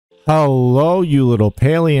Hello, you little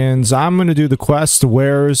Palians. I'm going to do the quest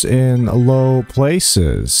Where's in Low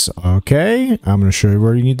Places. Okay, I'm going to show you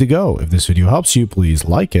where you need to go. If this video helps you, please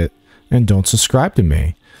like it and don't subscribe to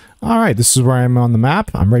me. Alright, this is where I am on the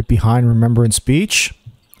map. I'm right behind Remembrance Beach.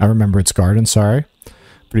 Remembrance Garden, sorry.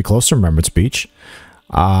 Pretty close to Remembrance Beach.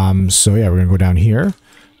 So yeah, we're going to go down here.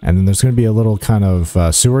 And then there's going to be a little kind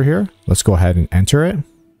of sewer here. Let's go ahead and enter it.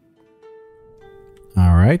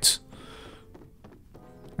 Alright.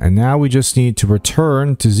 And now we just need to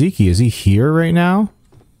return to Zeke. Is he here right now?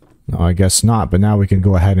 No, I guess not. But now we can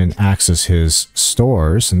go ahead and access his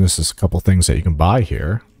stores. And this is a couple things that you can buy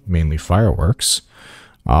here. Mainly fireworks.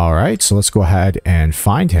 Alright, so let's go ahead and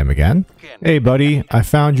find him again. Hey buddy, I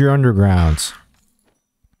found your underground.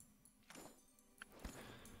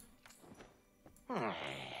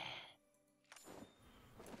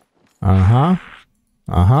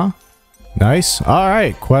 Nice.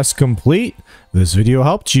 Alright, quest complete. If this video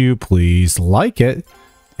helped you, please like it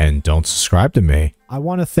and don't subscribe to me. I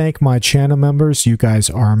want to thank my channel members. You guys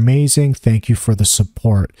are amazing. Thank you for the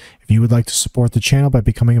support. If you would like to support the channel by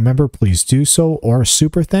becoming a member, please do so, or a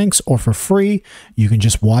super thanks, or for free, you can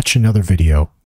just watch another video.